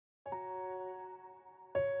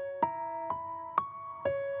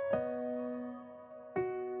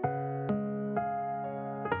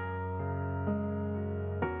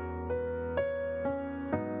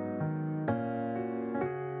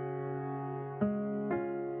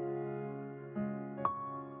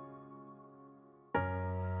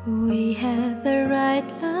We had the right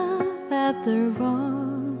love at the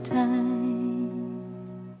wrong time.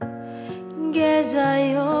 Guess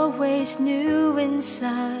I always knew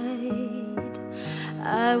inside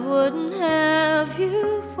I wouldn't have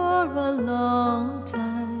you for a long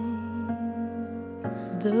time.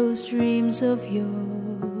 Those dreams of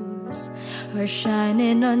yours are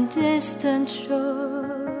shining on distant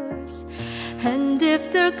shores, and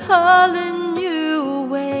if they're calling you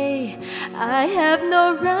away, I have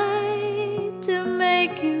no right to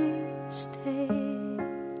make you stay.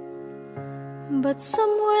 But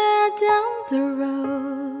somewhere down the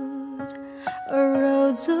road, our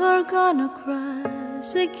roads are gonna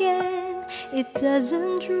cross again. It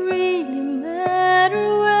doesn't really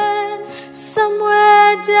matter when.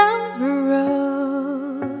 Somewhere down the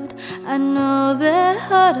road, I know that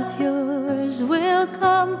heart of yours will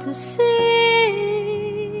come to see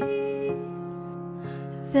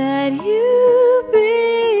that you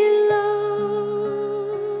belong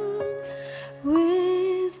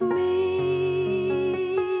with me.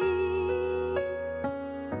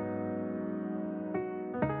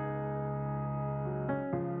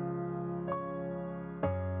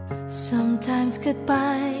 Sometimes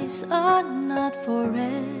goodbyes are not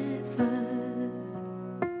forever.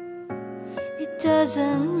 It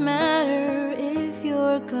doesn't matter if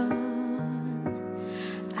you're gone,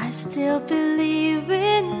 I still believe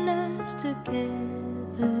in us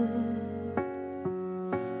together.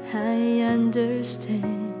 I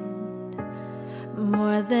understand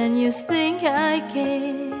more than you think I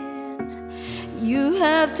can. You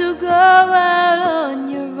have to go out on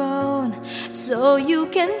your own so you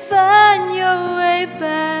can find your way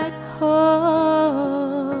back home.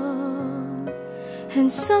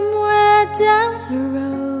 And somewhere down the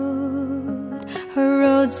road, our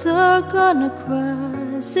roads are gonna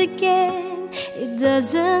cross again. It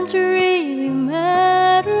doesn't really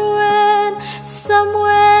matter when.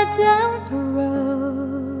 Somewhere down the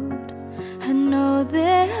road, I know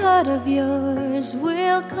that heart of yours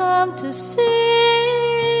will come to see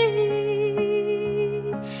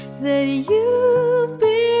that you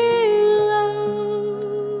belong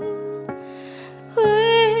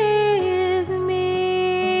with me.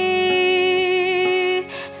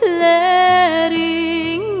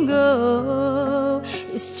 Letting go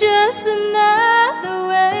is just another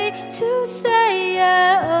way to say I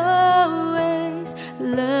always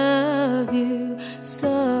love you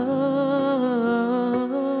so.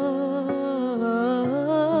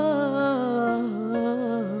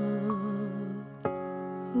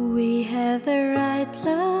 We had the right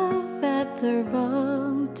love at the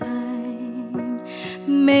wrong time.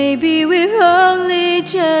 Maybe we've only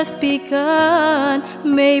just begun.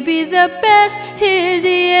 Maybe the best is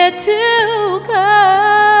yet to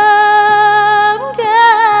come.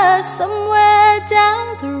 'Cause somewhere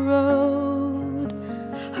down the road,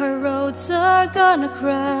 our roads are gonna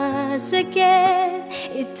cross again.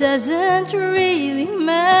 It doesn't really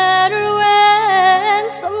matter when.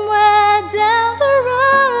 Somewhere down the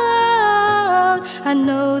road, I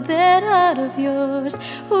know that heart of yours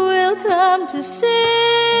will come to see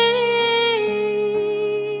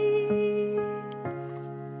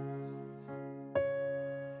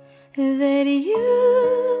that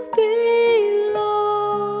you belong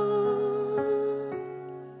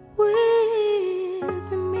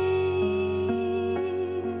with me.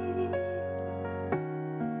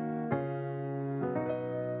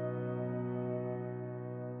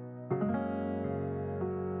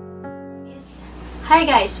 Hi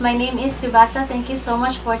guys, my name is Tsubasa. Thank you so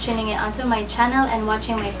much for tuning in onto my channel and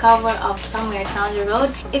watching my cover of Somewhere Down the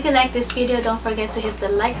Road. If you like this video, don't forget to hit the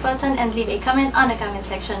like button and leave a comment on the comment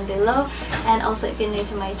section below. And also, if you're new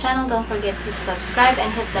to my channel, don't forget to subscribe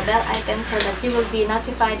and hit the bell icon so that you will be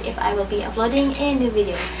notified if I will be uploading a new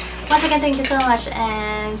video. Once again, thank you so much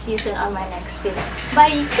and see you soon on my next video.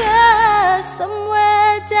 Bye! 'Cause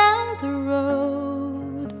somewhere down the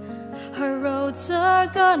road, our roads are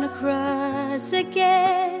gonna cross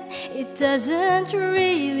again. It doesn't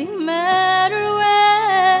really matter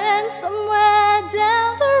when. Somewhere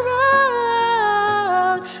down the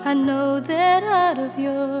road, I know that heart of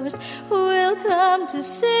yours will come to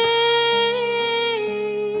see